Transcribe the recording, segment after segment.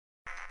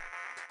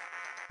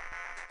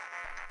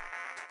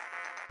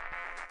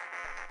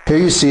Here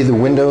you see the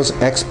Windows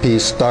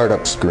XP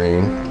startup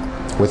screen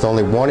with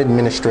only one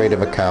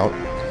administrative account,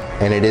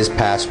 and it is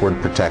password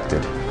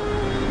protected.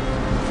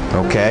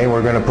 Okay,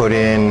 we're going to put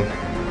in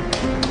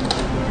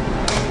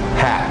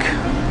hack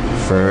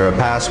for a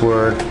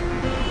password,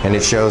 and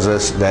it shows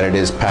us that it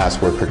is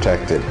password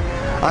protected.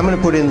 I'm going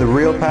to put in the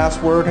real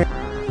password here.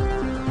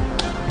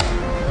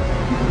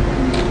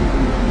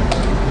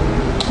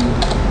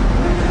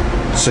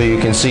 So you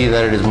can see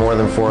that it is more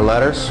than 4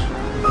 letters.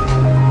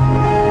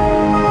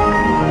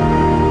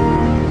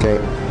 Okay,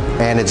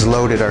 and it's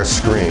loaded our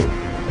screen.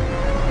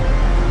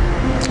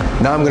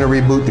 Now I'm going to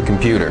reboot the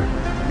computer.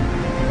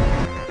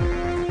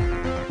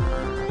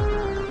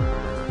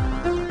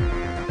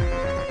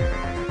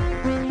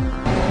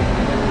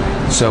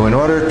 So in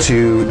order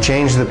to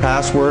change the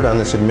password on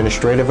this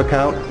administrative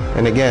account,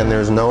 and again,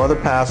 there's no other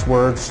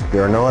passwords,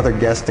 there are no other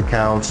guest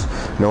accounts,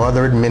 no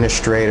other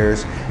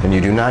administrators, and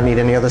you do not need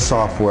any other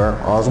software.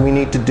 All we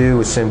need to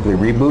do is simply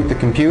reboot the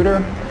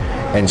computer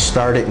and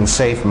start it in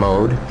safe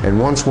mode. And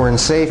once we're in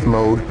safe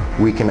mode,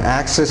 we can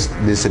access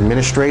this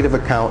administrative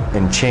account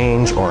and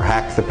change or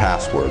hack the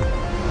password.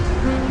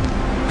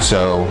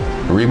 So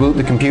reboot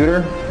the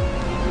computer.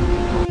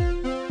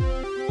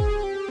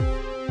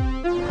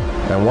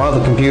 And while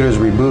the computer is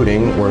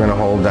rebooting, we're going to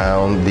hold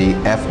down the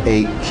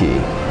F8 key.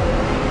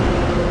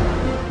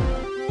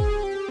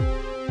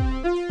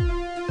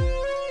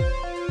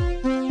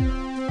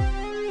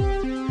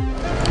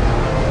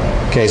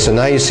 Okay, so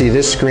now you see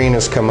this screen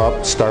has come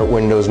up, start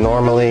Windows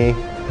normally.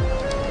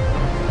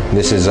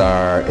 This is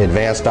our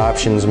advanced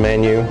options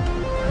menu,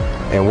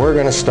 and we're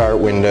going to start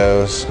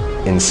Windows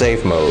in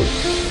safe mode.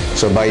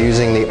 So by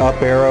using the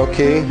up arrow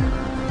key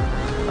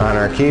on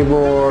our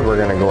keyboard, we're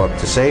going to go up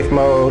to safe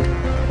mode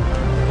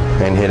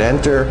and hit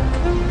enter,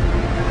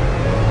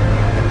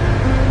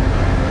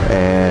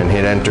 and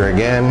hit enter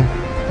again,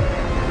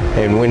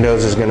 and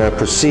Windows is going to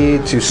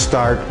proceed to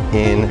start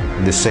in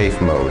the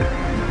safe mode.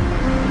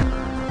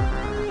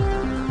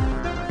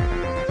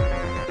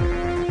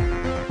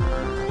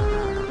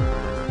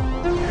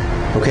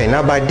 Okay,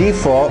 now by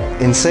default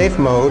in safe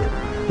mode,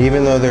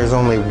 even though there's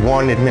only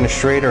one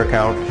administrator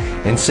account,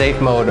 in safe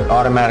mode it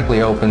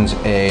automatically opens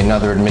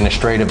another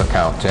administrative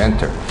account to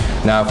enter.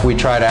 Now if we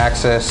try to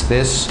access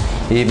this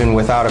even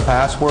without a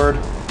password,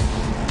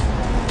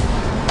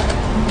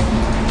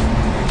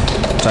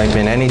 type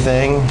in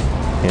anything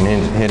and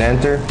hit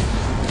enter,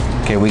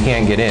 okay, we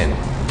can't get in.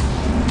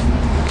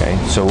 Okay,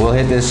 so we'll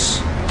hit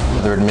this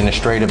other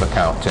administrative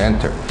account to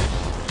enter.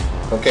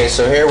 Okay,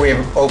 so here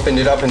we've opened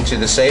it up into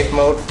the safe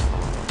mode.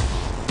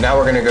 Now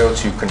we're going to go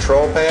to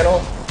Control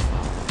Panel.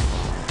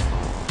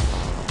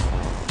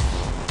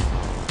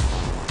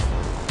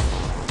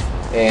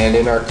 And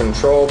in our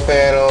Control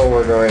Panel,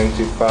 we're going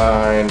to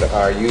find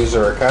our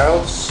user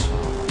accounts.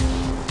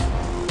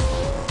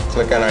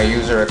 Click on our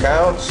user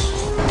accounts.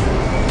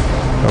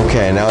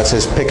 Okay, now it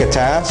says pick a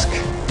task.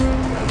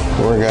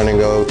 We're going to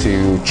go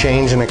to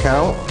change an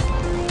account.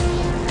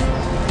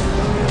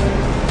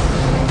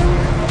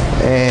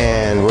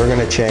 And we're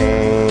going to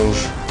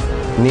change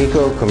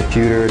Nico,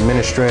 computer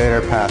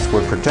administrator,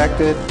 password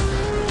protected.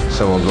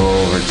 So we'll go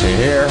over to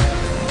here,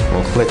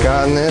 we'll click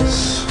on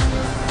this.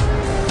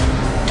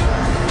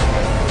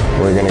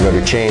 We're going to go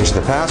to change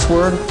the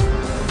password.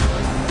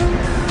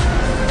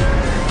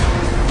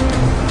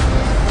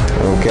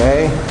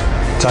 Okay,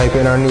 type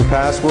in our new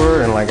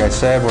password, and like I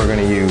said, we're going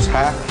to use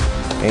hack,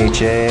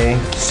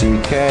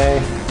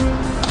 H-A-C-K.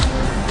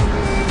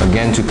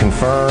 Again to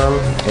confirm,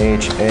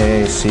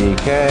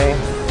 H-A-C-K.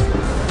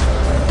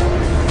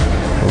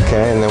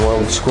 Okay, and then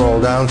we'll scroll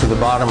down to the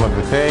bottom of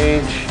the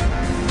page,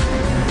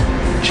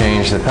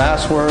 change the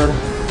password.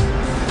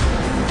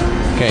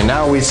 Okay,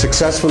 now we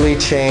successfully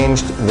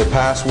changed the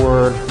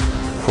password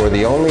for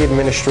the only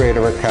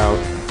administrator account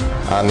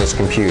on this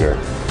computer.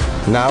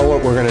 Now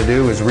what we're going to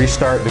do is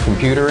restart the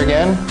computer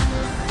again.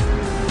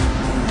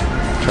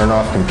 Turn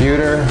off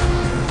computer.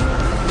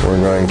 We're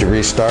going to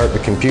restart the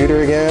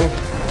computer again.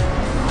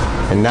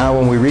 And now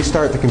when we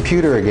restart the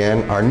computer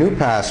again, our new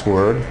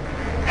password,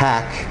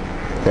 hack,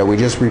 that we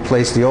just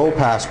replaced the old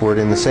password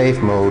in the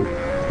safe mode,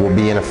 will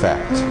be in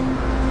effect.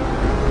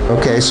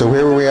 Okay, so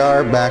here we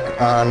are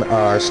back on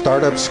our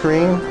startup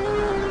screen,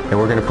 and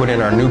we're going to put in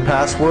our new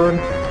password,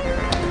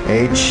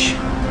 H-A-C-K,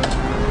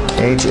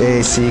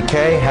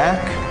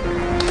 hack,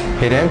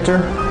 hit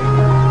enter.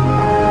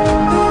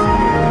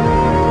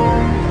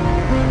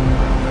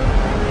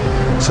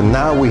 So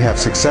now we have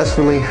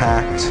successfully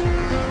hacked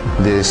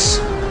this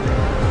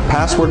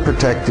password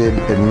protected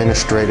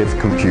administrative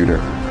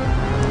computer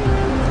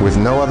with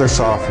no other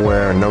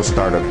software and no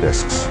startup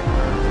disks.